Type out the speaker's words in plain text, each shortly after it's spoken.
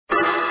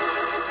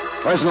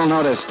Personal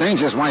notice,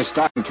 dangerous wife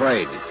stock and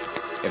trade.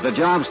 If the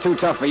job's too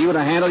tough for you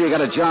to handle, you got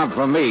a job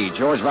for me,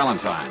 George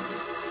Valentine.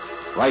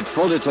 Write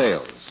full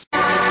details.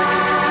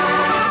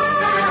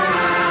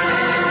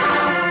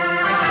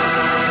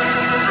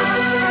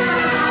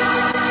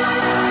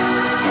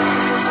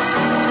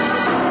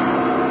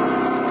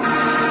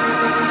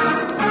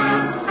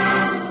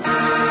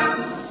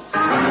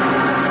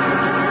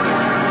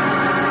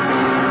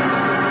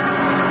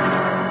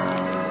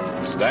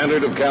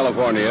 Standard of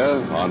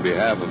California, on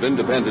behalf of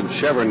independent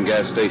Chevron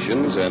gas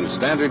stations and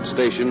standard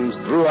stations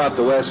throughout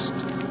the West,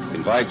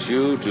 invites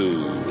you to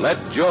Let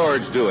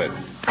George Do It.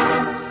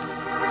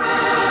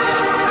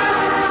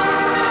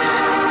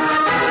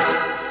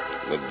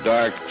 The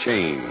Dark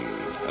Chain,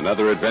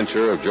 another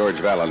adventure of George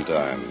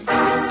Valentine.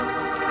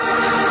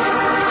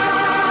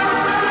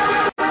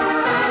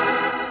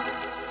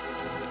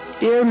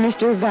 Dear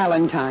Mr.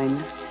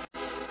 Valentine,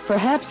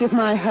 perhaps if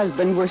my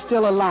husband were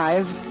still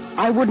alive,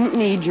 I wouldn't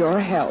need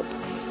your help.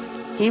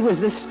 He was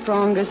the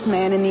strongest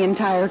man in the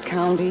entire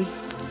county.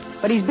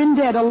 But he's been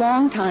dead a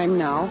long time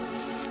now.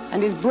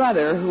 And his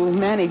brother, who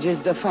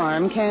manages the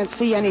farm, can't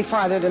see any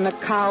farther than the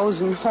cows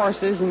and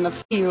horses and the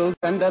fields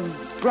and the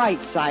bright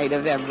side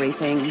of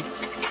everything.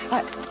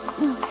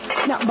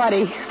 Now,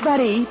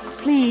 Buddy,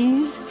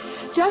 please.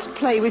 Just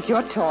play with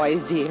your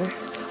toys, dear.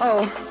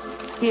 Oh,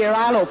 here,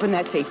 I'll open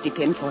that safety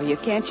pin for you.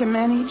 Can't you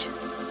manage?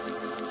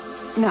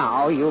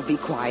 Now, you'll be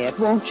quiet,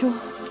 won't you?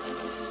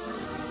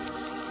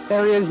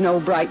 There is no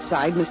bright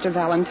side, Mr.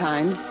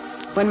 Valentine,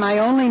 when my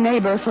only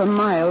neighbor for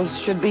miles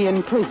should be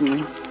in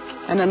prison.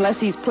 And unless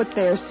he's put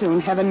there soon,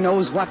 heaven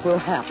knows what will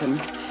happen.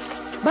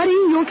 Buddy,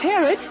 you'll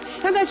tear it.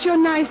 Now, that's your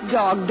nice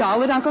dog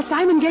doll that Uncle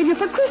Simon gave you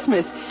for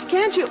Christmas.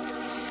 Can't you?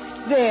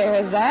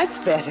 There, that's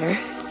better.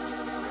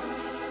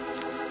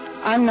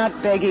 I'm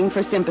not begging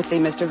for sympathy,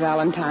 Mr.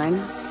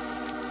 Valentine.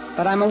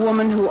 But I'm a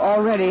woman who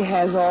already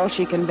has all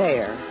she can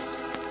bear.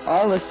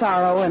 All the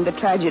sorrow and the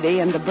tragedy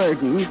and the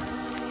burden.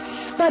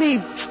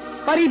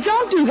 Buddy,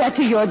 don't do that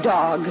to your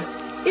dog.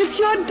 It's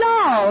your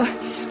doll.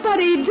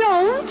 Buddy,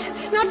 don't.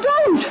 Now,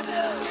 don't.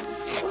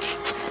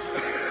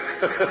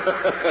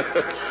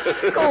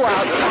 Go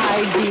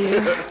outside,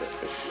 dear.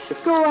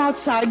 Go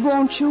outside,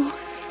 won't you?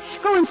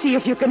 Go and see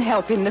if you can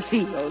help in the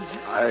fields.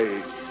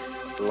 I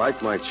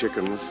like my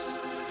chickens.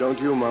 Don't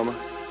you, Mama?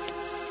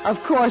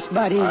 Of course,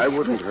 Buddy. I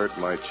wouldn't hurt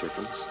my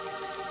chickens.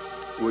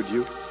 Would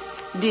you?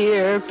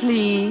 Dear,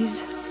 please.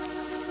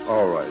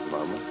 All right,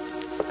 Mama.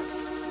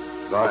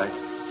 Bye.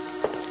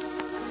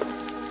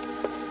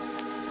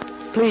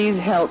 Please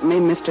help me,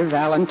 Mr.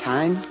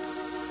 Valentine.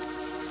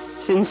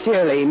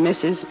 Sincerely,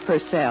 Mrs.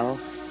 Purcell.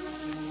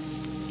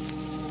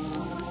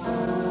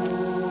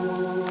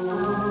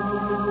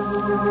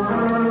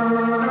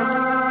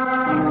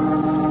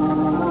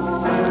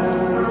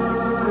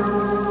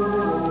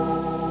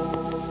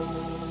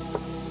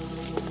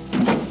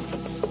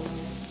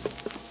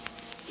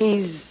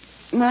 He's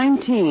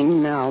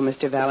 19 now,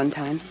 Mr.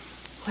 Valentine.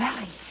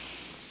 Well,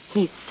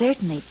 he's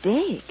certainly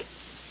big.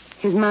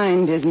 His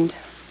mind isn't.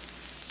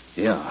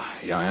 Yeah,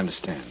 I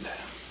understand.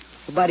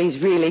 But he's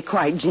really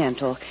quite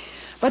gentle.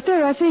 But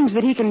there are things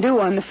that he can do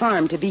on the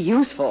farm to be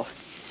useful.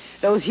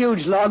 Those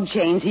huge log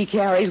chains he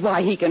carries,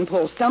 why, he can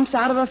pull stumps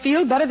out of a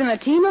field better than a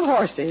team of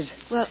horses.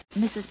 Well,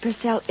 Mrs.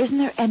 Purcell, isn't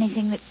there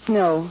anything that...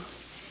 No,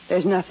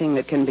 there's nothing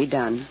that can be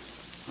done.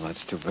 Well,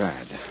 that's too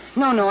bad.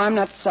 No, I'm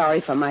not sorry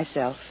for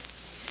myself.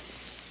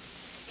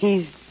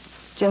 He's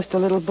just a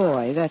little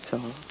boy, that's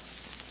all.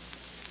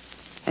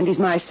 And he's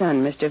my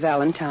son, Mr.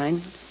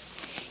 Valentine.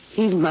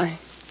 He's my...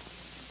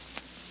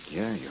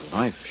 Yeah, your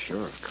life,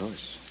 sure, of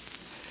course.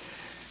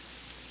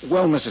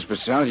 Well, Mrs.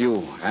 Purcell,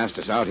 you asked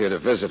us out here to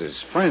visit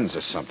his friends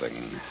or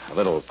something. A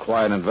little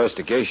quiet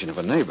investigation of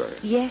a neighbor.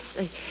 Yes,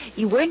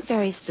 you weren't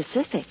very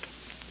specific.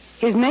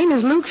 His name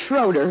is Luke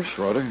Schroeder.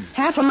 Schroeder?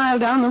 Half a mile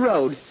down the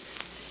road.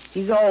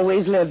 He's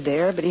always lived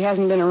there, but he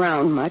hasn't been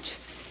around much.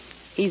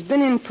 He's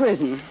been in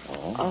prison.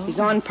 Oh. He's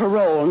on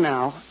parole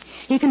now.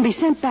 He can be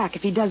sent back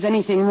if he does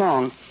anything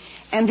wrong.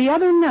 And the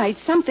other night,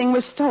 something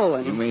was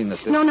stolen. You mean that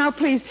this... No, now,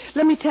 please,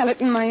 let me tell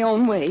it in my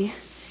own way.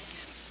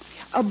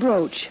 A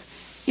brooch.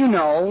 You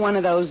know, one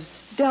of those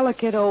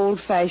delicate,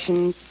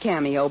 old-fashioned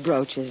cameo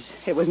brooches.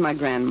 It was my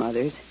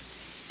grandmother's.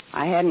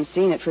 I hadn't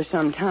seen it for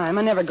some time.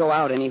 I never go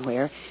out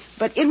anywhere.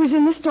 But it was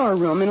in the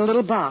storeroom in a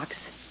little box.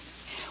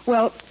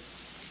 Well,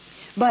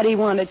 Buddy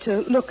wanted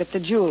to look at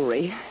the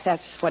jewelry.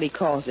 That's what he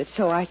calls it.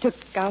 So I took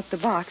out the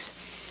box,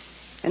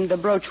 and the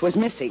brooch was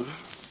missing.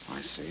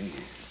 I see.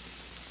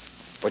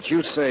 But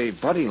you say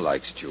Buddy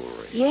likes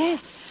jewelry.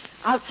 Yes.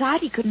 Outside,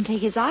 he couldn't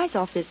take his eyes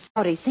off this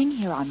naughty thing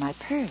here on my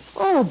purse.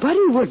 Oh,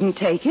 Buddy wouldn't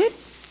take it.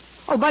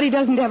 Oh, Buddy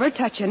doesn't ever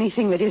touch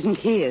anything that isn't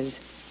his.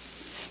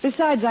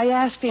 Besides, I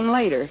asked him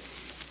later.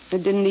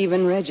 It didn't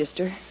even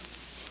register.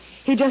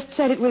 He just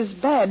said it was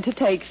bad to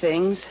take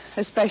things,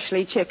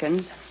 especially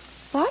chickens.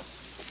 What?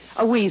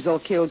 A weasel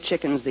killed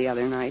chickens the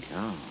other night.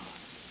 Oh.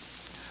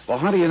 Well,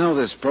 how do you know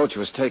this brooch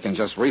was taken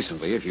just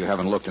recently if you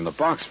haven't looked in the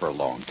box for a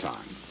long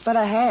time? But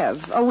I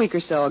have, a week or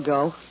so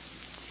ago.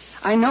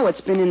 I know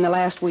it's been in the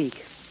last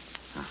week.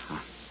 Uh-huh.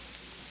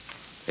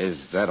 Is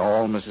that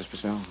all, Mrs.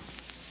 Purcell?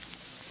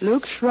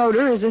 Luke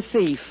Schroeder is a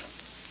thief.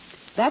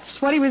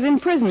 That's what he was in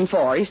prison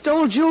for. He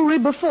stole jewelry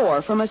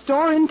before from a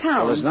store in town.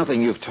 Well, there's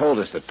nothing you've told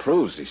us that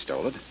proves he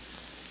stole it.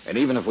 And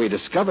even if we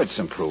discovered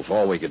some proof,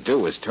 all we could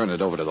do is turn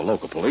it over to the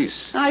local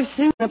police. I've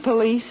seen the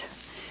police.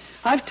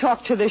 I've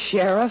talked to the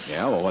sheriff.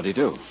 Yeah, well, what'd he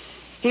do?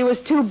 He was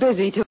too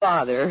busy to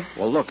bother.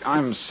 Well, look,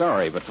 I'm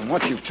sorry, but from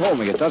what you've told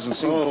me, it doesn't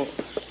seem... Oh,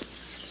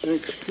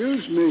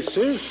 excuse me,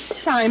 sis.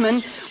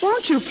 Simon,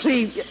 won't you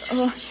please...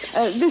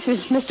 this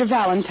is Mr.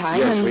 Valentine.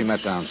 Yes, we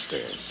met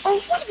downstairs.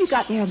 Oh, what have you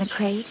got there in the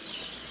crate?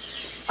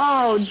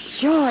 Oh,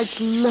 George,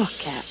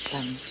 look at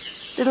them.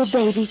 Little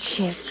baby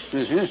chicks.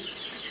 Uh-huh.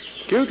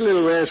 Cute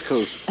little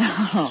rascals.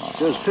 Oh.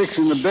 Just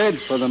fixing the bed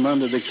for them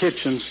under the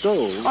kitchen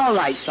stove. All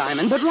right,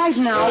 Simon, but right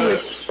now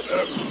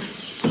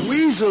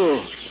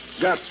Weasel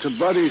got to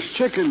Buddy's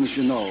chickens,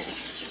 you know.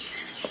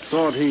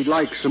 Thought he'd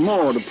like some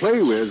more to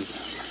play with.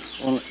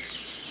 Only,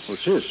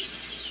 what's this?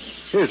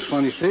 Here's a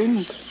funny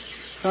thing.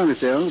 Found it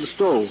there under the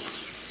stove.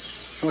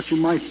 Thought you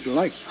might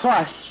like.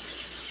 What?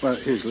 Well,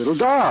 his little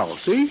doll,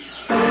 see?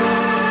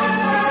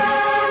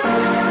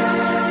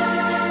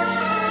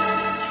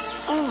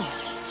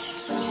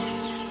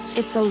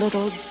 It's a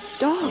little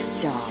dog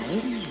doll,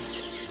 isn't it?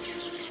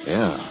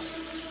 Yeah.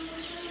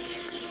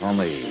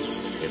 Only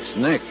its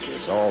neck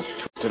is all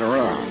twisted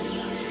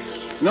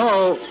around.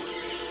 No,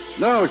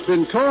 it's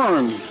been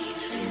torn.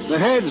 The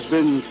head's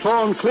been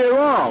torn clear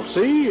off,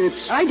 see?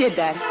 It's... I did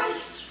that.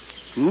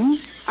 Hmm?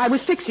 I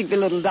was fixing the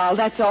little doll,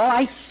 that's all.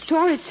 I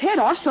tore its head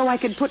off so I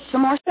could put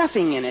some more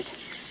stuffing in it.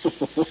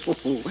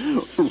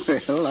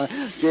 Well,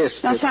 I guess...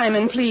 Now,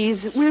 Simon,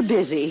 please, we're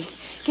busy.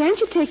 Can't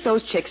you take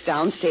those chicks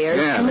downstairs?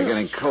 Yeah, they're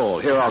getting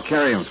cold. Here, I'll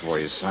carry them for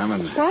you,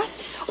 Simon. What?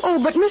 Oh,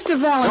 but Mr.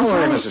 Valentine... Don't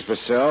worry, Mrs.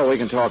 Purcell. We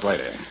can talk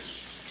later.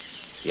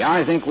 Yeah,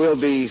 I think we'll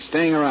be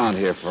staying around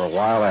here for a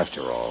while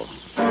after all.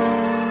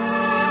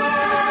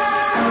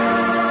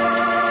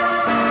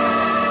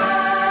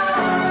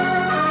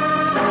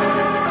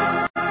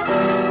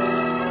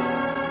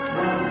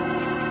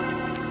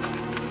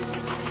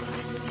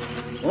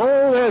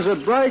 Oh, there's a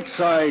bright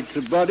side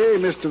to Buddy,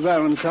 Mr.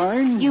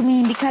 Valentine. You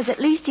mean because at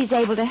least he's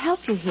able to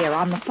help you here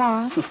on the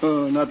farm?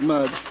 Oh, not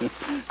much.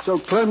 So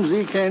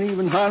clumsy, can't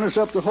even harness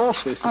up the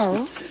horses.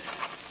 Oh?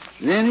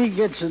 Then he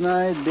gets an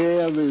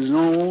idea of his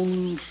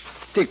own,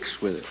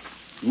 sticks with it.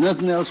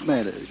 Nothing else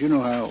matters. You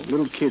know how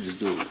little kids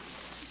do.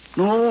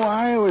 No,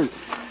 I was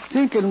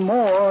thinking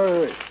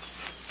more,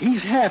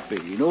 he's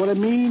happy. You know what I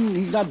mean?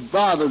 He's not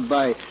bothered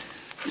by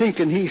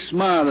thinking he's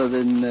smarter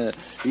than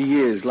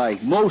he is,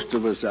 like most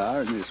of us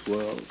are in this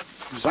world.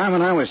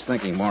 Simon, I was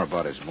thinking more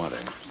about his mother.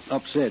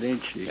 Upset,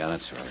 ain't she? Yeah,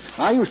 that's right.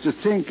 I used to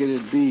think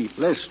it'd be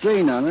less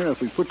strain on her if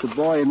we put the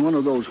boy in one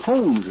of those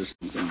homes or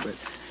something, but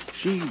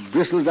she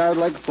bristles out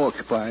like a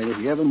porcupine if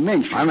you ever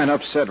mention I'm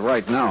upset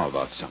right now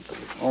about something.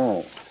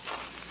 Oh.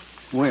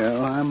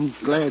 Well, I'm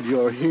glad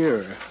you're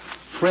here.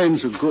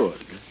 Friends are good.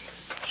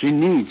 She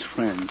needs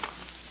friends.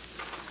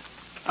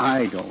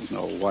 I don't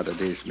know what it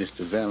is,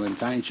 Mr.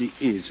 Valentine. She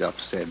is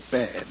upset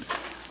bad.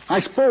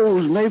 I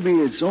suppose maybe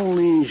it's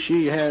only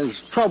she has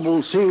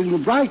trouble seeing the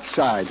bright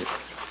side.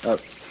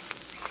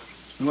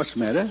 What's the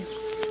matter?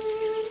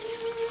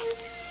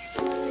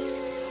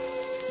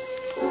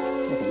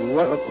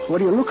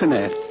 What are you looking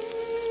at?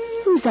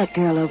 Who's that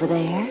girl over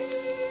there?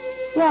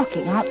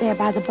 Walking out there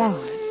by the barn.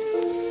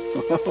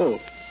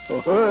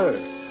 Oh, her.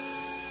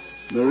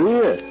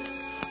 Maria.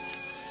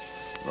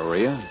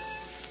 Maria?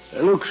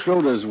 Luke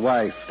Schroeder's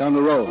wife, down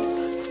the road.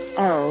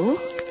 Oh?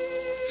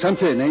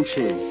 Something, ain't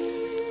she?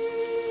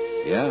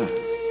 Yeah.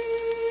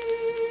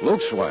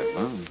 Luke's wife,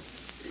 huh?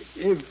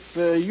 If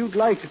you'd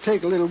like to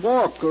take a little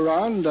walk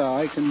around,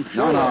 I can...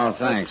 No,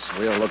 thanks.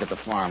 We'll look at the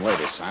farm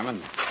later,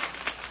 Simon.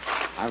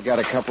 I've got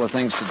a couple of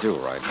things to do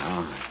right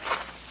now.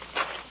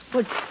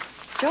 Well,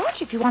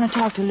 George, if you want to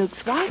talk to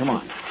Luke's wife... Come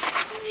on.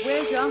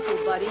 Where's your uncle,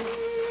 buddy?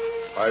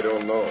 I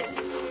don't know.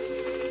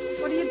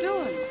 What are you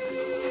doing?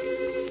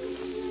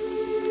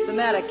 The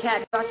matter,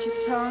 cat? Got your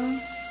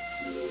tongue?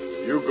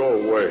 You go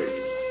away.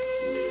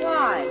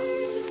 Why?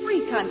 It's a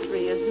free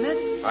country, isn't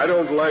it? I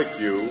don't like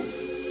you.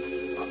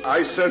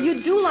 I said...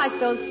 You do like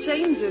those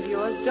chains of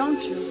yours,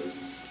 don't you?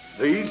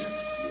 These?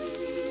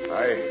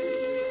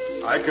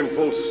 I can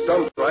pull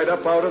stumps right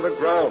up out of the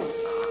ground.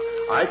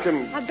 I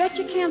can... I bet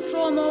you can't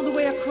throw them all the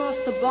way across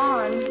the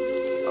barn.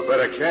 I bet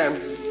I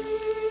can.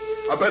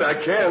 I bet I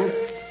can.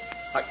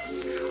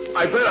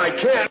 I bet I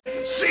can.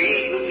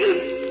 See?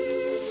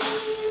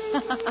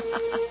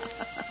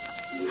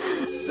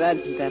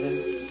 That's better.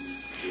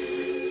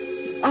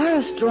 You are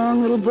a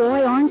strong little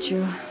boy, aren't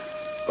you?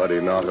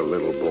 Buddy, not a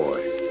little boy.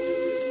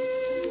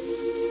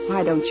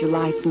 Why don't you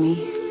like me?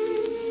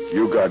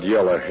 You got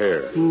yellow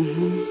hair.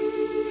 Mm-hmm.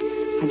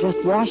 I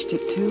just washed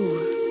it,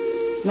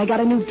 too. And I got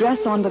a new dress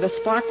on with a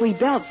sparkly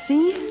belt,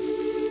 see?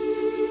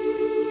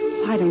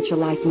 Why don't you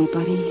like me,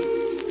 buddy?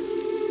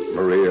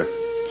 Maria.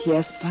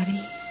 Yes,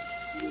 buddy?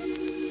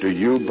 Do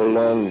you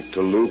belong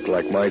to Luke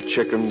like my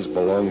chickens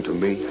belong to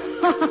me?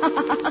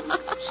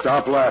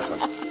 Stop laughing.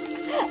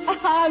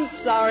 I'm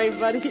sorry,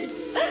 buddy.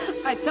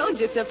 I told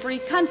you it's a free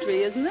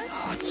country, isn't it?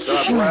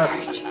 Stop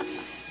laughing.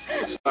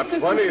 It's not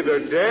funny. They're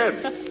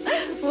dead.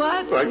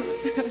 What?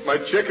 My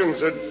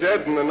chickens are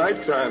dead in the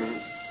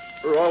nighttime.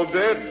 They're all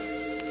dead.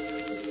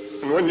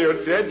 And when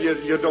you're dead,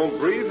 you don't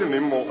breathe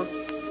anymore.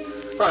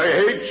 I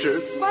hate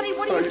you. Buddy,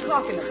 what are you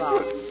talking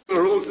about?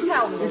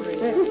 Tell me,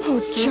 Maria. Oh,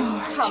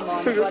 George. Come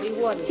on, buddy,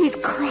 what is He's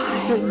it?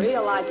 crying.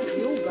 Real like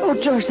you, buddy. Oh,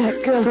 George,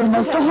 that girl's the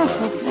most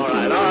awful.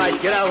 All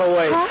right, get out of the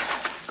way. Huh?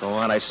 Go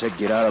on, I said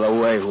get out of the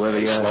way, whoever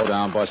you are. Slow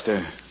down,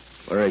 Buster.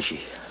 Where is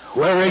she?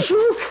 Where is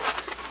she?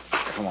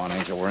 Come on,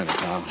 Angel. We're in the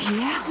town.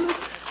 Yeah?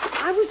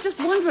 I was just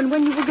wondering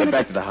when you were going Get to...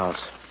 back to the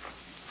house.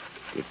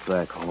 Get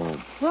back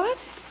home. What?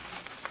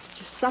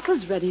 Just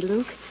supper's ready,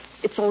 Luke.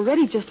 It's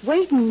already just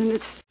waiting, and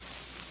it's...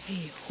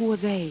 Hey, who are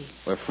they?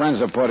 We're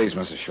friends or buddies,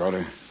 Mrs.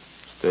 Schroeder.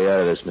 Stay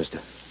out of this, mister.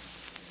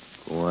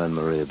 Go on,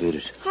 Maria, beat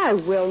it. I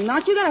will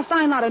not. You got a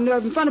fine lot of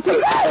nerve in front of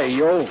people. Hey,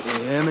 yo.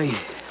 You hear me?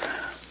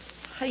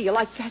 How do you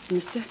like that,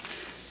 mister?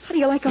 How do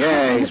you like a...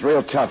 Yeah, he's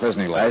real tough, isn't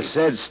he, I lad?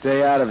 said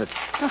stay out of it.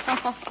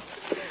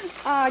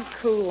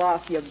 Cool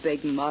off, you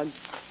big mug.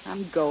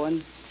 I'm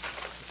going.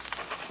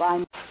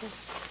 Bye.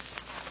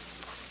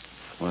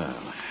 Well,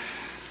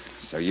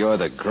 so you're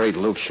the great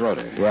Luke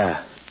Schroeder.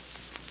 Yeah.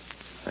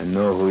 I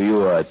know who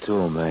you are,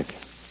 too, Mac.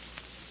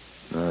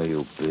 No,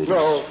 you beat it.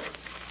 No,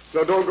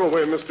 don't go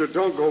away, mister.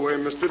 Don't go away,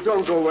 mister.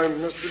 Don't go away,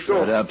 mister.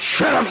 Don't. Shut up.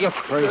 Shut up, you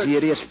crazy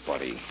idiot.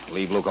 Buddy,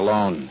 leave Luke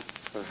alone.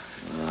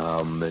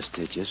 Oh,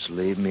 mister, just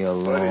leave me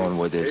alone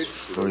with this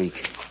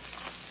freak.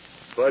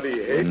 Buddy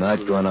hates You're not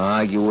Luke. going to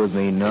argue with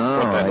me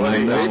now, Put that are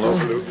money you, down,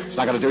 mister? Luke. It's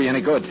not going to do you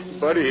any good.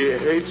 Buddy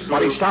hates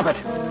Buddy, Luke. stop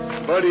it.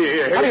 Buddy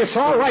hates Buddy, it's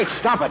all right.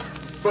 Stop it.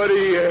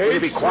 Buddy hates Will you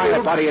be quiet,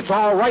 Luke. buddy? It's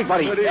all right,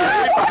 buddy. Buddy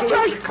hates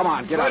Luke. Come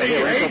on, get out of Buddy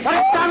here. hates Angel.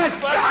 Buddy, stop it.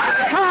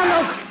 Come on,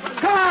 Luke.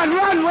 Come on,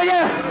 run, will you?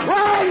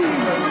 Run!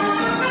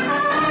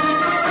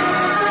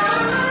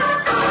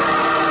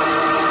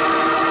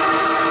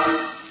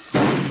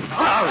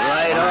 All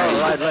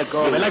right, let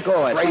go of me. Let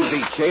go of it.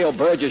 Crazy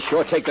jailbird, you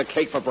sure take the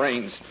cake for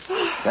brains.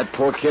 That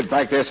poor kid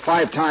back there's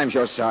 5 times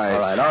your size. All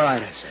right, I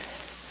say.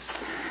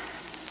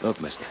 Look,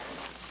 mister.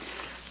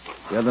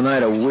 The other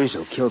night, a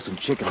weasel killed some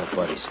chicken hut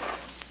buddies.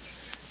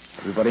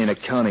 Everybody in the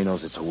county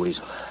knows it's a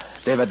weasel.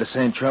 They've had the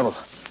same trouble.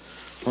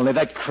 Only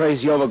that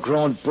crazy,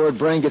 overgrown bird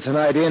brain gets an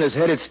idea in his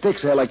head, it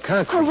sticks there like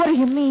concrete. Oh, what do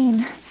you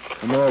mean?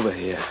 Come over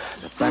here,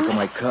 the back of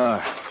my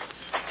car.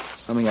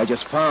 Something I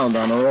just found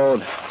on the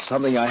road.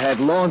 Something I had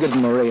longer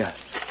than Maria.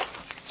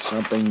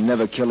 Something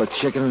never killed a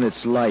chicken in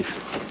its life.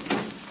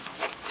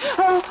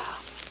 Oh.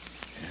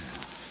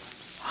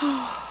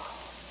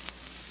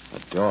 A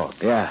dog.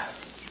 Yeah,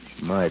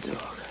 my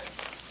dog.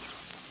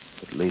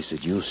 At least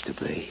it used to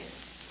be.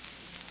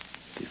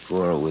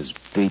 Before it was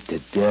beat to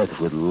death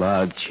with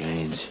log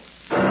chains.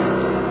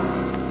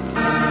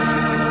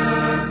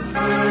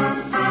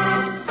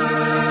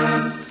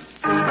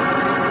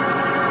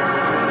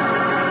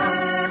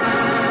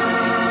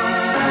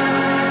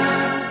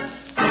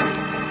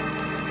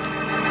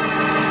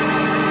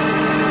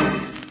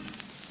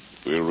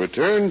 We'll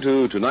return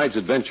to tonight's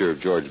adventure of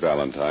George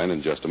Valentine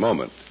in just a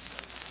moment.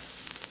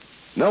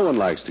 No one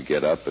likes to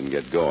get up and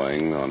get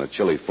going on a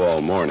chilly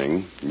fall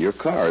morning, and your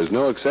car is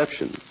no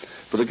exception.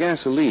 For the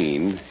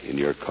gasoline in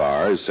your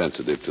car is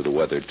sensitive to the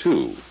weather,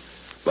 too.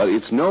 But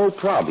it's no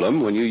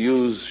problem when you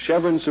use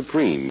Chevron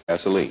Supreme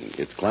gasoline.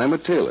 It's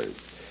climate-tailored.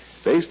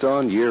 Based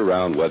on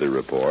year-round weather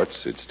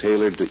reports, it's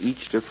tailored to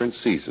each different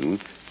season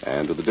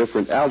and to the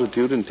different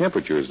altitude and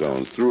temperature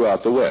zones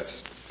throughout the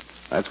West.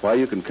 That's why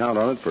you can count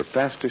on it for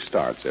faster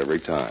starts every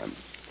time,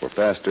 for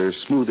faster,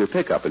 smoother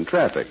pickup in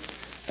traffic,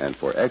 and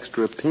for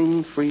extra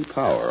ping-free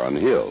power on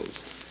hills.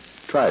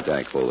 Try a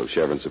tank full of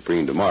Chevron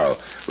Supreme tomorrow.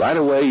 Right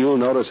away, you'll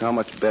notice how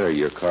much better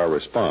your car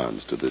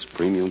responds to this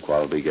premium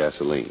quality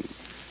gasoline.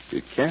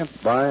 You can't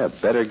buy a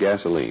better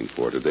gasoline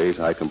for today's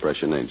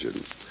high-compression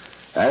engines.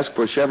 Ask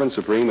for Chevron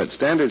Supreme at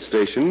standard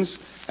stations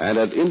and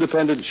at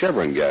independent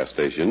Chevron gas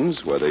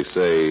stations where they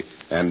say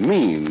and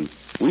mean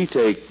we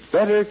take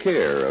better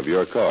care of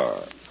your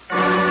car.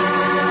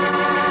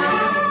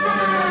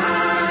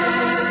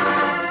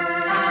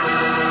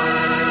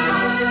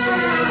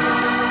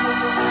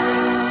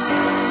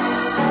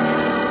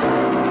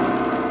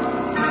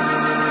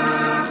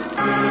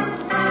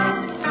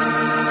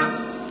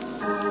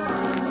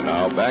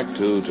 Now back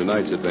to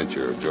tonight's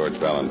adventure of George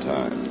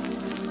Valentine.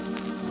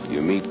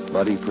 You meet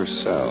Buddy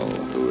Purcell,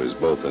 who is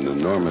both an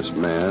enormous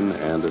man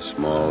and a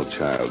small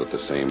child at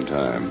the same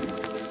time.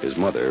 His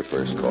mother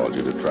first called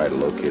you to try to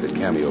locate a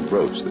cameo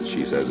brooch that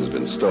she says has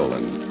been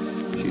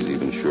stolen. She's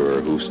even sure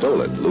who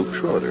stole it, Luke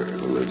Schroeder,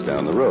 who lives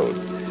down the road.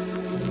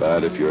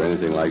 But if you're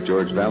anything like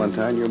George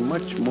Valentine, you're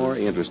much more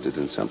interested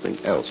in something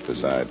else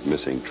besides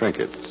missing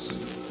trinkets.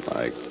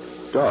 Like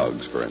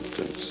dogs, for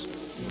instance.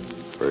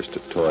 First a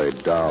toy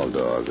doll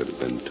dog that had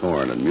been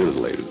torn and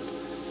mutilated.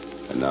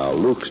 And now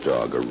Luke's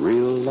dog, a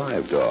real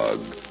live dog.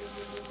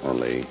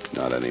 Only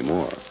not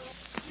anymore.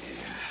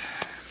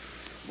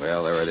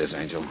 Well, there it is,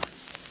 Angel.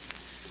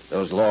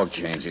 Those log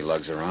chains he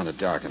lugs around are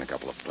dark in a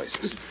couple of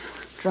places.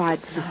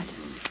 dried blood.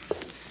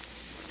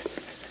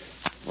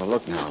 Well,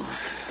 look now.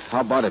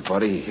 How about it,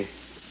 buddy?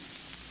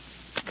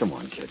 Come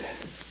on, kid.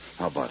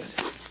 How about it?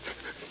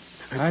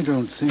 I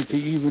don't think he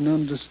even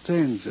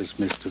understands us,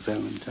 Mr.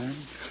 Valentine.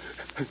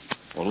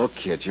 Well, look,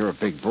 kid, you're a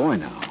big boy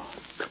now.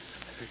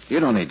 You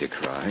don't need to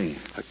cry.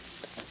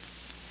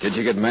 Did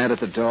you get mad at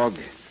the dog?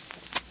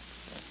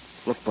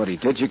 Look, buddy,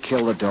 did you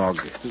kill the dog?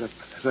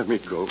 Let me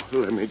go.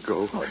 Let me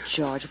go. Oh,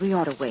 George, we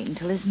ought to wait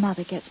until his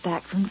mother gets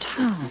back from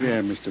town.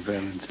 Yeah, Mr.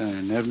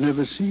 Valentine. I've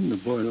never seen the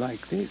boy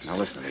like this. Now,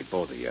 listen to me,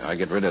 both of you. I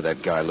get rid of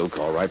that guy, Luke,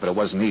 all right, but it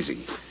wasn't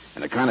easy.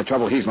 And the kind of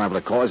trouble he's liable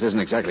to cause isn't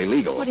exactly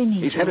legal. What do you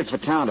mean, He's George? headed for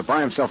town to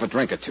buy himself a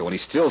drink or two, and he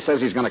still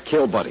says he's going to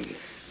kill Buddy.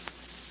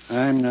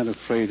 I'm not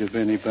afraid of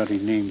anybody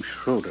named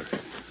Schroeder.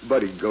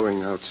 Buddy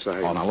going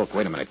outside. Oh, now, look,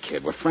 wait a minute,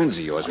 kid. We're friends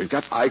of yours. We've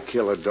got... I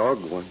killed a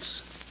dog once.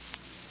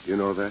 You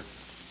know that?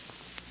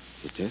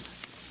 You did?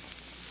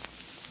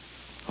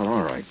 Well,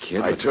 all right,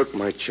 kid. I but- took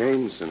my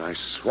chains and I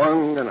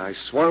swung and I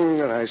swung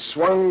and I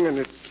swung and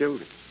it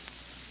killed him.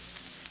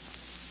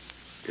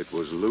 It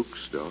was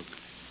Luke's dog.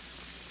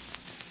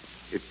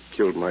 It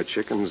killed my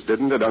chickens,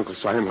 didn't it, Uncle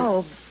Simon?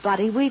 Oh,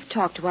 Buddy, we've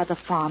talked to other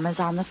farmers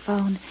on the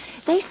phone.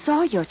 They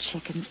saw your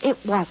chickens. It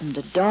wasn't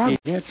a dog. He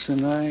gets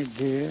an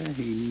idea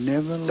he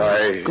never I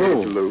let go.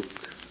 hate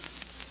Luke.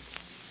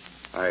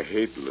 I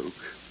hate Luke.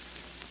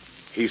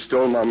 He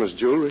stole Mama's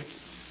jewelry.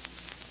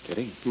 Did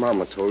he?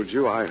 Mama told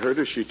you. I heard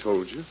her. She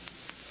told you.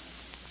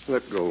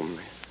 Let go of me.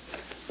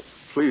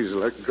 Please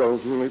let go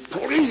of me.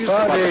 Please.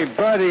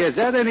 Buddy, is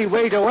that any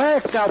way to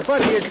act? Now,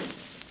 Buddy, it's...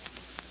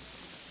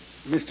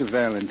 Mr.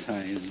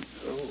 Valentine,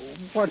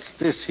 what's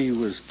this he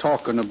was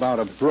talking about,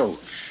 a brooch?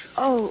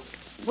 Oh,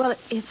 well,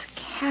 it's a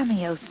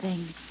cameo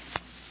thing.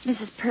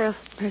 Mrs.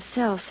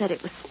 Purcell said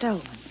it was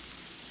stolen.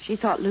 She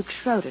thought Luke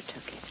Schroeder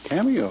took it.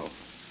 Cameo?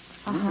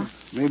 Uh-huh.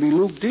 Maybe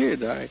Luke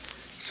did. I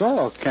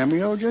saw a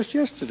cameo just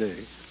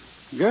yesterday.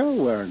 Girl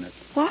wearing it.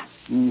 What?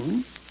 Mm-hmm.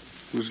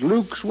 It was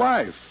Luke's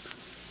wife.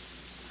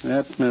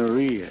 That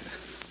Maria.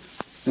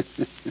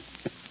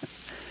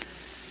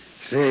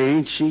 Say,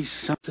 ain't she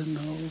something,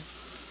 though?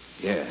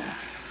 Yeah.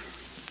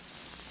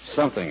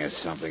 Something is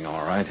something,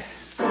 all right.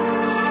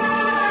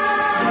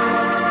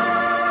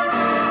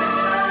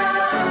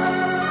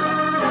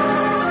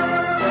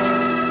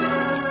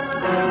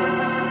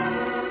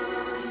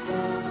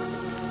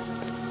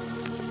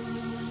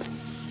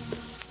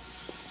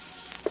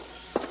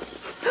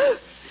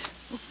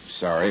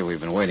 Sorry, we've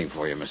been waiting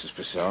for you, Mrs.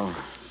 Purcell.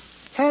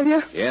 Have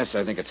you? Yes,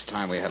 I think it's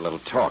time we had a little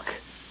talk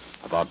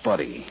about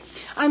Buddy.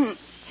 I'm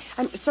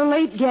so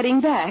late getting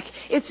back.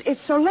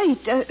 It's so late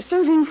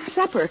serving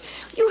supper.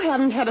 You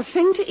haven't had a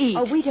thing to eat.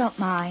 Oh, we don't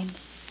mind.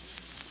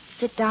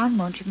 Sit down,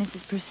 won't you,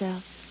 Mrs.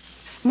 Purcell?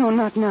 No,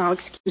 not now.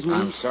 Excuse me.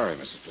 I'm sorry,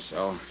 Mrs.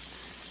 Purcell.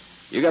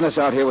 You got us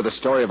out here with a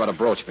story about a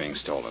brooch being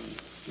stolen.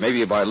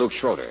 Maybe by Luke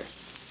Schroeder.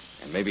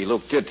 And maybe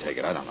Luke did take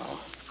it. I don't know.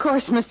 Of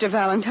course, Mr.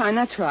 Valentine,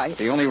 that's right.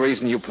 The only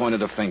reason you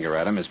pointed a finger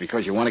at him is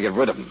because you want to get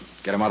rid of him.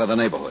 Get him out of the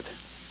neighborhood.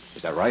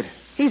 Is that right?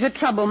 He's a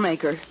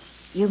troublemaker.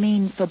 You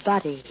mean for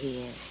Buddy,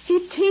 he is. He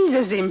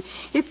teases him.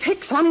 He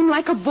picks on him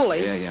like a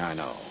bully. Yeah, I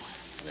know.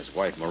 And his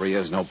wife,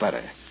 Maria's no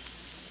better.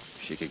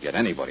 She could get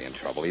anybody in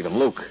trouble, even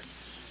Luke.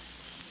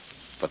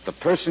 But the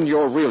person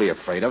you're really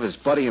afraid of is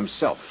Buddy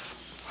himself.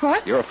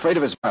 What? You're afraid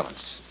of his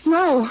violence.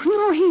 No,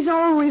 he's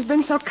always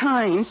been so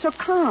kind, so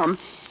calm.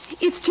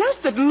 It's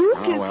just that Luke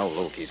Oh, is... well,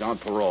 Luke, he's on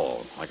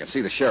parole. I can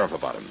see the sheriff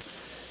about him.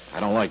 I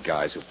don't like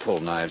guys who pull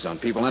knives on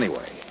people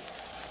anyway.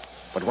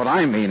 But what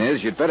I mean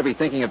is, you'd better be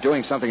thinking of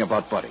doing something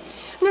about Buddy.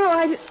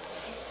 No,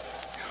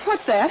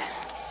 What's that?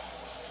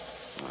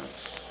 Well,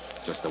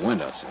 it's just the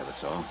wind outside,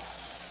 that's all.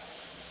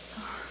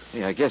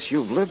 Hey, I guess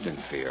you've lived in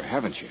fear,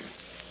 haven't you?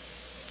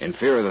 In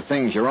fear of the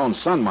things your own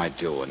son might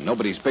do, and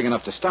nobody's big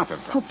enough to stop him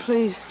from. Oh,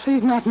 please,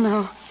 not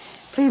now.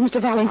 Please, Mr.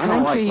 Valentine, I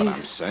don't like please. what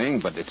I'm saying,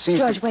 but it seems...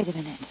 George, wait a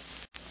minute.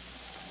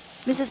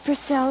 Mrs.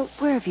 Purcell,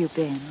 where have you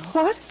been?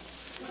 What?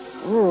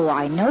 Oh,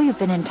 I know you've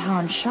been in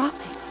town shopping.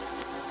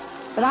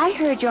 But I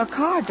heard your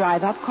car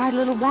drive up quite a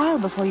little while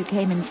before you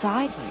came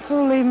inside here.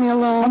 Oh, leave me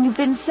alone. And you've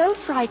been so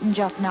frightened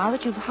just now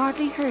that you've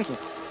hardly heard us.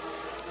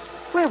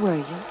 Where were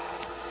you?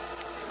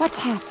 What's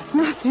happened?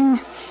 Nothing.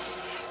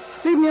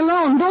 Leave me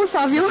alone, both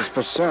of you. Mrs.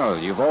 Purcell,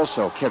 you've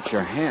also kept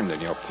your hand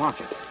in your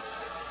pocket.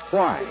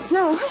 Why?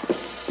 No,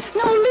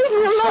 leave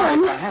me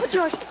alone. I have to...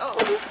 George.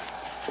 Oh.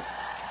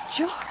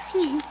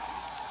 George.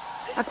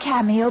 A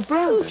cameo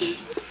brooch.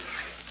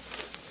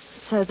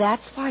 So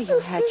that's why you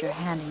had your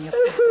hand in your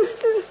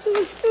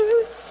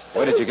pocket.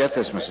 Where did you get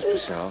this, Mrs.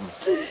 Purcell?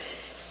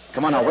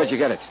 Come on now, where'd you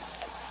get it?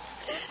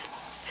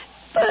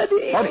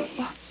 Buddy. Buddy?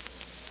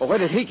 Well, where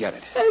did he get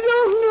it? I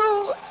don't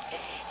know.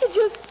 He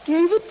just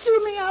gave it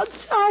to me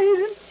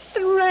outside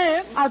and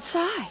ran.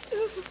 Outside?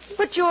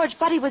 But, George,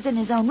 Buddy was in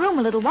his own room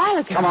a little while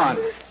ago. Come on.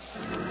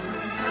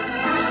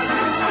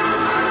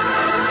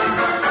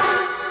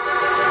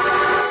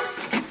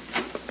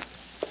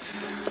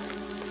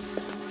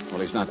 Well,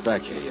 he's not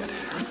back here yet.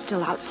 He's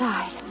still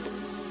outside.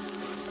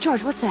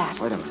 George, what's that?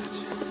 Wait a minute.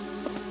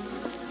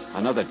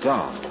 Another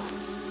doll.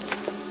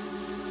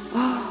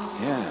 Oh.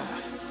 Yeah.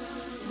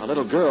 A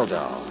little girl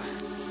doll.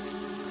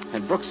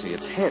 And Brooksy,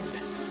 its head.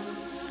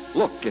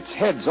 Look, its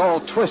head's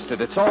all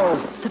twisted. It's all...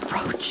 The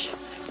brooch.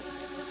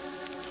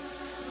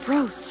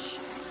 Brooch.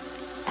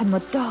 And the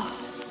doll.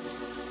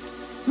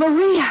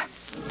 Maria!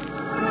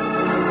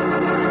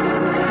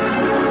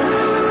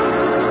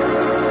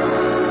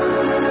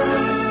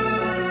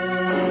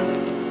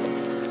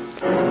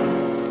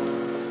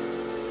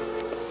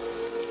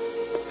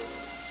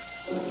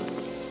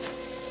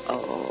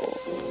 Oh,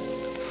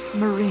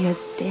 Maria's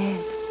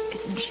dead,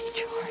 isn't she,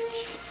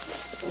 George?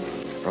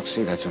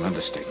 Brooksy, that's an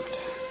understatement.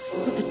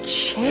 With the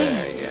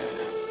chain. Yeah.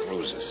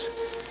 Bruises.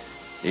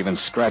 Even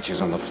scratches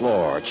on the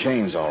floor.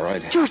 Chain's all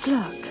right. George,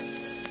 look.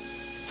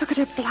 Look at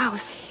her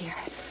blouse here.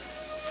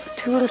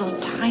 2 little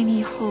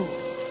tiny holes.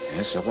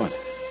 Yes, so what?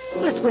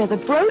 Well, it's where the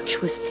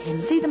brooch was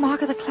pinned. See the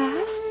mark of the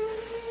clasp?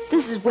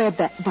 This is where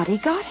Buddy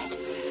got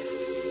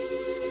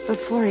it.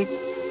 Before he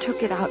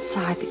took it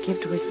outside to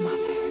give to his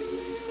mother.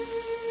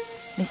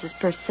 Mrs.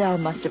 Purcell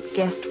must have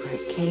guessed where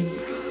it came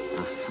from.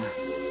 Uh-huh.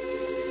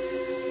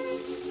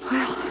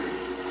 Well,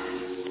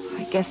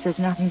 I guess there's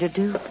nothing to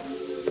do.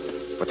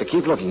 But to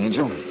keep looking,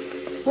 Angel.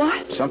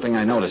 What? Something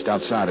I noticed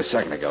outside a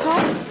second ago.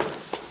 Huh?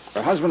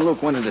 Her husband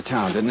Luke went into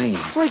town, didn't he?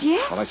 Well,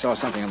 yes. Well, I saw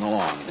something on the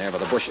lawn, there by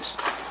the bushes.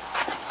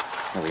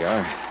 Here we are.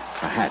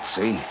 A hat,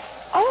 see?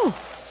 Oh,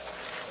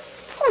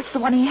 it's the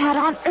one he had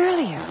on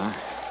earlier. Uh-huh.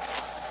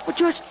 Well,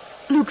 George,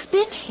 Luke's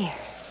been here.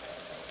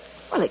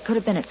 Well, it could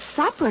have been at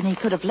supper, and he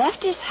could have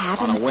left his hat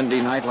On a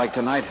windy night like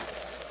tonight?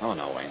 Oh,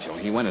 no, Angel.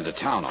 He went into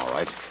town, all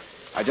right.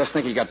 I just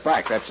think he got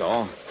back, that's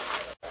all.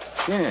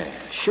 Yeah,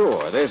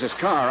 sure. There's his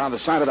car on the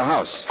side of the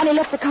house. And he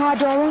left the car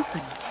door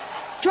open.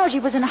 Georgie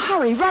was in a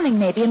hurry, running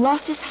maybe, and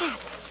lost his hat.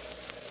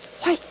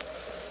 Why,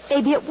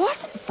 maybe it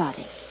wasn't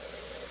Buddy.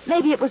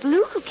 Maybe it was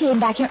Luke who came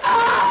back here.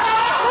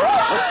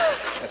 Oh!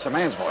 That's a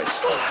man's voice.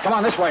 Come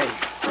on, this way.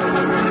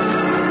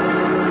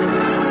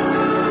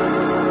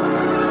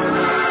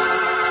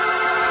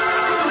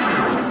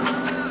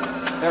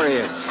 There he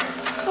is.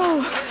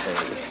 Oh.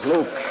 Hey,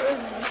 Luke.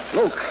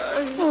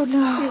 Oh,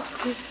 no.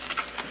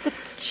 The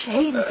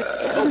chains.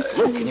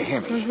 Luke, can you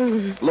hear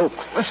me? Luke,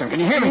 listen, can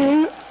you hear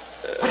me?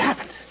 What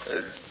happened?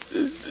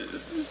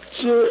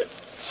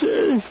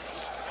 James.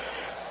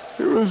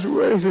 He was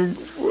waiting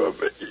for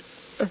me.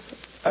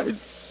 I'd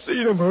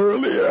seen him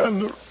earlier on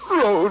the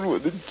road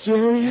with the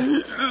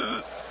chain.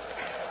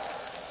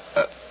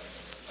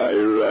 I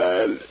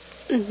ran.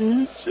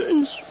 He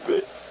chased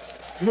me.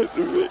 Hit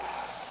me.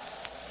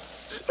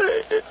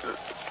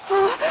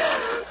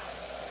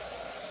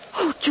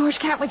 Oh, George,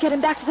 can't we get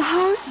him back to the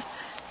house?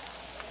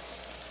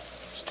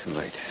 It's too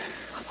late.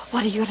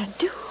 What are you going to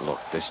do? Look,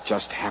 this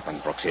just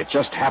happened, Brooksy. It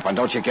just happened.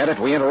 Don't you get it?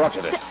 We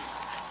interrupted it.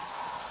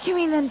 You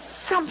mean then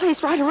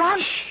someplace right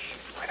around? Shh.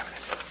 Wait a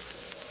minute.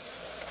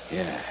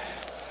 Yeah.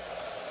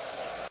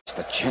 It's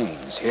the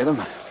chains. Hear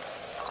them?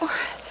 Oh,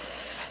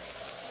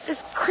 this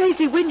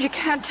crazy wind, you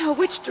can't tell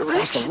which That's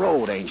direction. the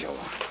road, Angel.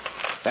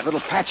 That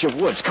little patch of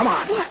woods. Come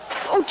on. What?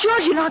 Oh,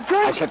 George, you're not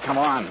going. I said come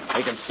on.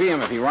 We can see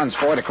him if he runs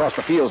for it across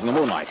the fields in the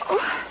moonlight. Oh.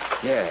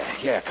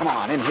 Yeah. Come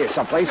on. In here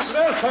someplace.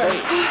 Valentine!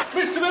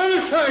 Mr.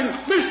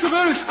 Valentine! Mr.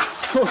 Valentine!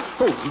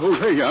 Oh,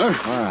 there you are.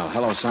 Well,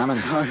 hello, Simon.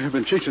 I've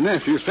been chasing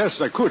after you as fast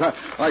as I could.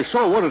 I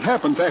saw what had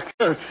happened back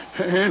there.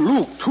 And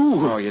Luke,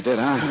 too. Oh, you did,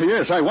 huh?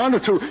 Yes, I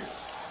wanted to.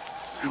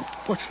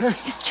 What's that?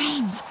 His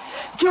chains.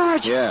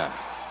 George. Yeah.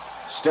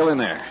 Still in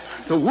there.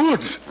 The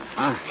woods.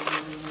 Huh?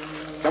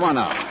 Come on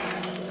now.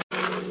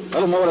 A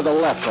little more to the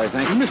left, I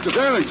think. Mr.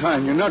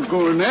 Valentine, you're not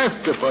going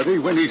after Buddy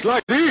when he's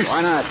like this.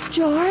 Why not?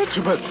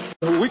 George. But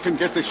we can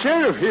get the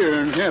sheriff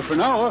here in half an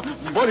hour.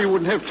 Buddy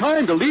wouldn't have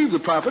time to leave the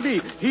property.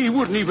 He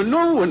wouldn't even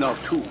know enough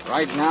to.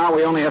 Right now,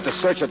 we only have to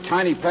search a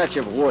tiny patch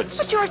of woods.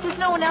 But, George, there's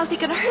no one else he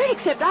can hurt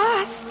except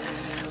us.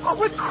 Oh,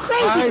 we're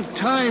crazy. 5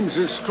 times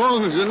as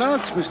strong as an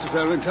ox, Mr.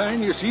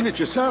 Valentine. You've seen it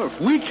yourself.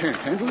 We can't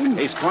handle him.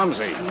 He's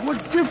clumsy.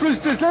 What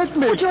difference does that Oh,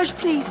 make? George,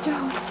 please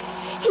don't.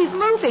 He's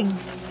moving.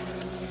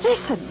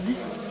 Listen.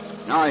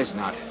 No, he's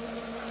not.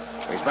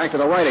 He's back to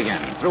the right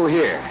again, through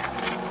here.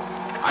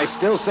 I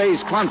still say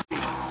he's clumsy.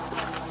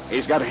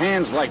 He's got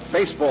hands like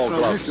baseball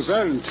gloves. Mr.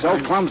 Valentine. So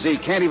clumsy he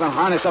can't even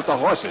harness up the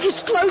horses. He's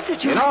closer,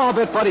 George. You know, I'll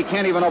bet Buddy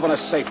can't even open a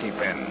safety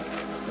pin.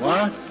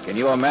 What? Can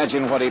you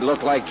imagine what he'd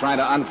look like trying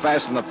to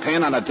unfasten the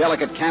pin on a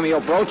delicate cameo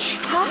brooch?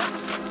 Huh?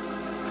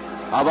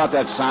 How about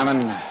that,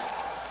 Simon?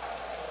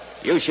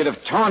 You should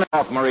have torn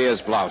off Maria's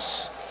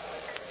blouse.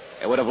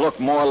 It would have looked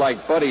more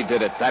like Buddy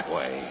did it that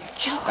way.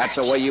 George. That's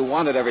the way you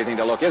wanted everything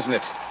to look, isn't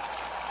it?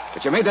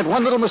 But you made that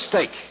one little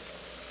mistake.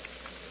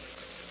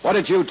 What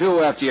did you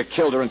do after you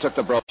killed her and took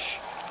the brooch?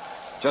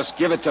 Just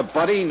give it to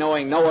Buddy,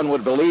 knowing no one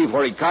would believe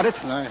where he got it?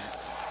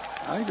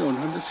 I don't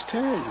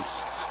understand.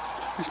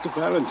 Mr.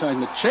 Valentine,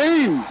 the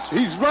chains.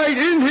 He's right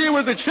in here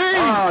with the chains.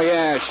 Oh,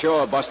 yeah,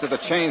 sure, Buster. The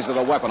chains are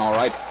the weapon, all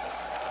right.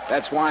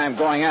 That's why I'm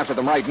going after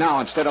them right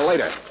now instead of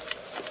later.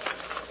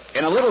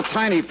 In a little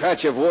tiny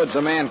patch of woods,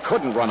 a man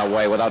couldn't run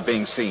away without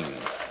being seen.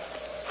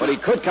 But he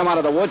could come out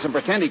of the woods and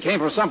pretend he came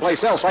from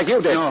someplace else like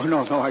you did.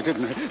 No, I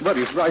didn't.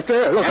 Buddy's right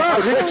there. Look If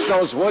out. I search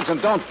those woods and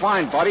don't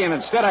find Buddy, and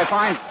instead I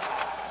find...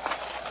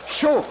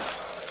 Sure,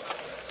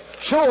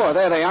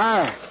 there they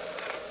are.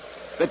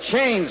 The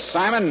chains,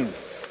 Simon.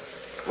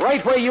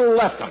 Right where you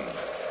left them.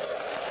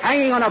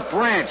 Hanging on a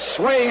branch,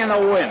 swaying in the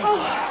wind.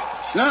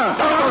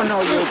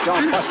 No, you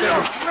don't, Buster.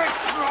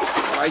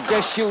 But I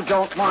guess you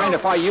don't mind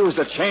if I use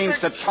the chains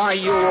to tie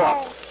you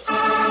up.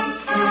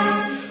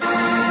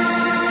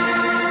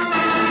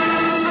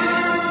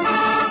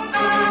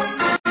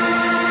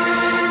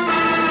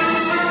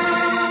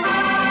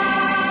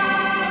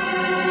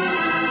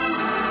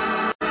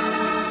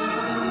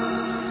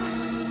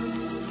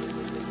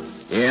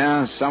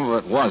 Yeah, some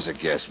of it was a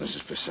guess,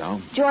 Mrs.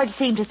 Purcell. George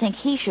seemed to think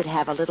he should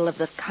have a little of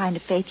the kind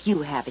of faith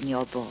you have in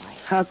your boy.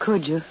 How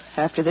could you,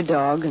 after the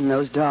dog and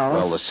those dolls?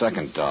 Well, the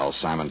second doll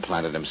Simon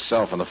planted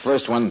himself, and the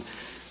first one,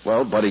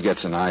 well, Buddy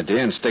gets an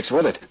idea and sticks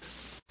with it.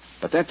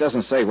 But that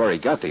doesn't say where he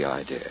got the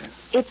idea.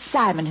 It's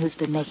Simon who's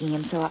been making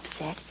him so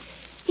upset.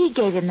 He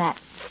gave him that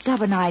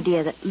stubborn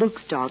idea that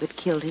Luke's dog had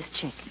killed his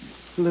chicken.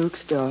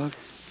 Luke's dog.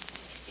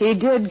 He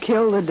did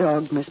kill the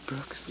dog, Miss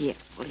Brooks. Yes,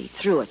 well, he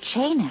threw a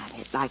chain at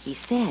it, like he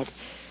said.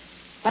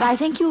 But I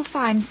think you'll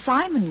find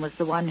Simon was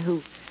the one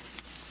who,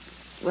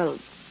 well,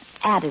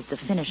 added the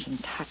finishing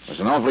touch. There's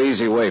an awfully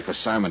easy way for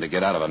Simon to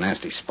get out of a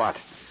nasty spot.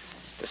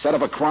 To set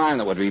up a crime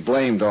that would be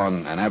blamed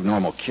on an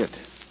abnormal kid.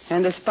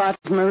 And the spot's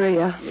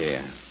Maria.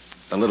 Yeah.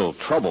 The little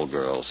trouble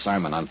girl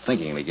Simon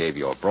unthinkingly gave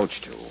your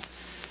brooch to.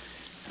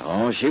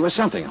 Oh, she was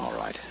something, all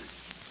right.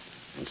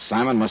 And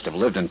Simon must have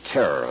lived in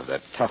terror of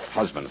that tough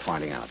husband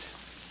finding out.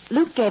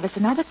 Luke gave us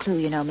another clue,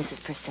 you know,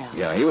 Mrs. Purcell.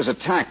 Yeah, he was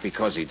attacked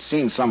because he'd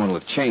seen someone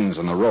with chains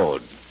on the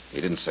road.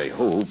 He didn't say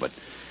who, but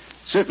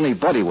certainly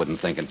Buddy wouldn't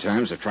think in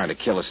terms of trying to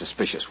kill a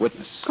suspicious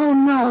witness. Oh,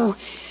 no.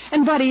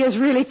 And Buddy is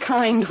really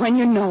kind when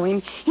you know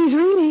him. He's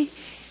really...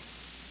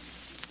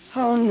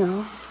 Oh,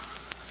 no.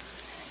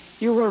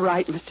 You were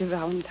right, Mr.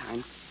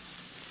 Valentine.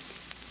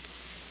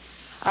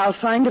 I'll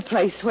find a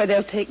place where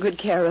they'll take good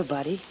care of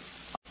Buddy.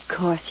 Of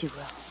course you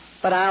will.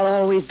 But I'll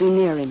always be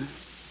near him.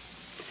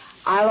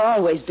 I'll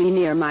always be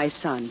near my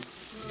son.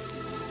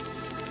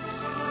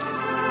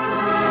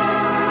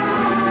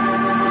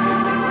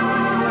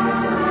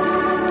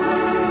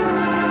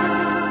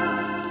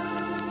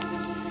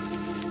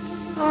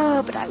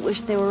 Oh, but I wish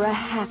there were a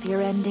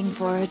happier ending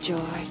for her,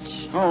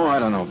 George. Oh, I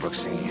don't know,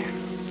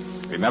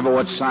 Brooksy. Remember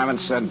what Simon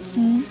said?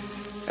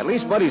 At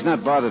least Buddy's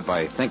not bothered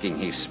by thinking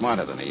he's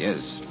smarter than he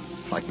is,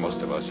 like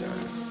most of us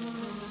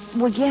are.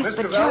 Well, yes, Mr.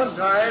 but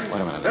Valentine. Wait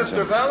a minute,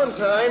 Mr.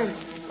 Valentine.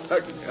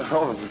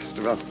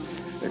 Mr. Valentine.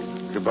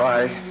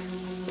 Goodbye.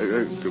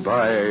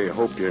 Goodbye. I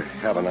hope you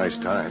have a nice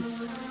time.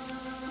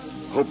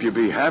 Hope you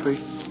be happy.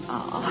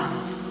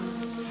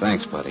 Oh.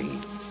 Thanks,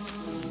 Buddy.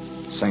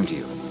 Same to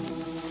you.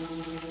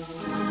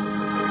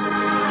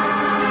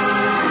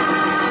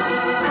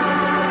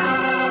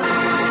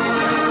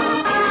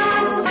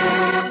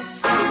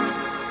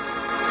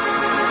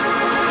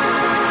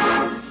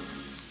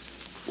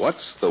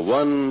 What's the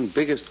one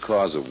biggest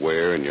cause of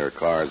wear in your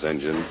car's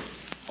engine?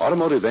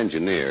 Automotive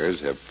engineers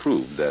have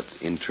proved that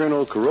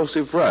internal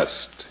corrosive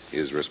rust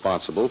is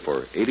responsible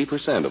for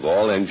 80% of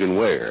all engine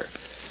wear.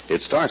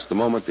 It starts the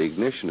moment the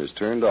ignition is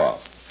turned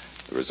off,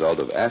 the result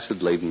of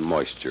acid-laden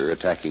moisture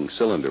attacking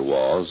cylinder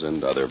walls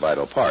and other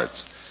vital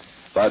parts.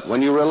 But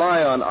when you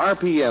rely on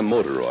RPM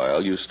motor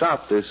oil, you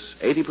stop this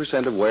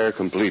 80% of wear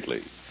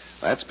completely.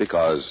 That's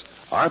because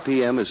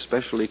RPM is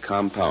specially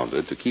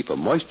compounded to keep a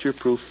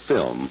moisture-proof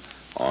film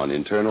on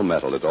internal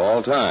metal at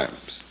all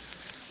times.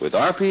 With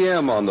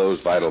RPM on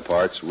those vital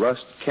parts,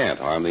 rust can't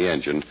harm the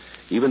engine,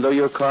 even though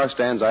your car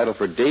stands idle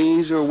for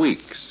days or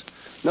weeks.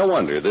 No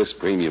wonder this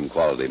premium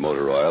quality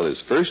motor oil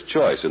is first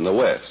choice in the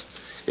West.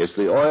 It's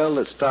the oil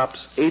that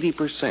stops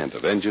 80%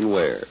 of engine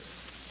wear.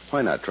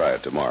 Why not try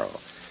it tomorrow?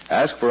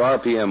 Ask for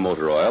RPM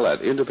motor oil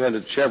at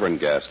independent Chevron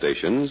gas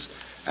stations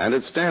and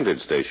at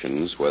standard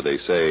stations where they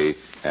say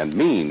and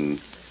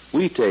mean,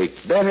 we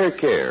take better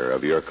care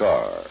of your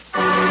car.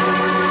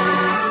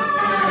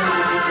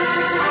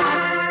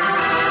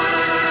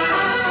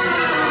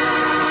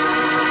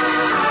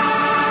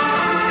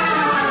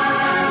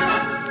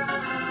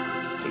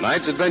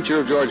 Tonight's adventure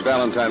of George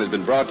Valentine has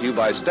been brought to you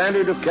by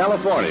Standard of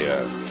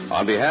California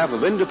on behalf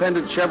of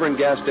independent Chevron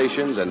gas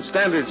stations and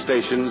standard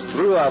stations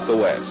throughout the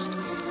West.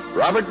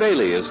 Robert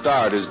Bailey is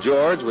starred as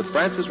George with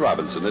Francis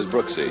Robinson as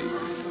Brooksy.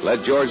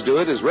 Let George Do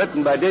It is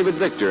written by David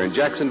Victor and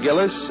Jackson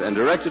Gillis and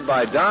directed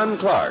by Don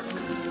Clark.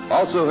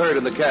 Also heard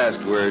in the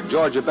cast were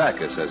Georgia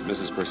Backus as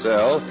Mrs.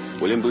 Purcell,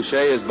 William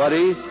Boucher as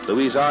Buddy,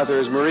 Louise Arthur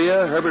as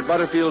Maria, Herbert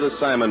Butterfield as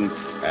Simon,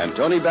 and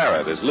Tony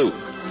Barrett as Luke.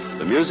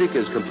 The music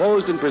is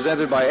composed and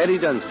presented by Eddie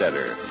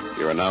Dunstetter.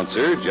 Your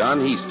announcer, John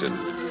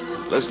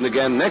Heaston. Listen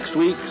again next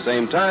week,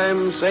 same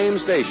time, same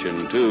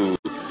station, to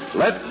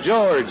Let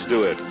George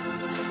Do It.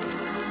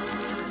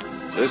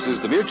 This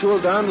is the Mutual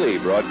Don Lee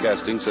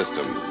Broadcasting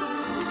System.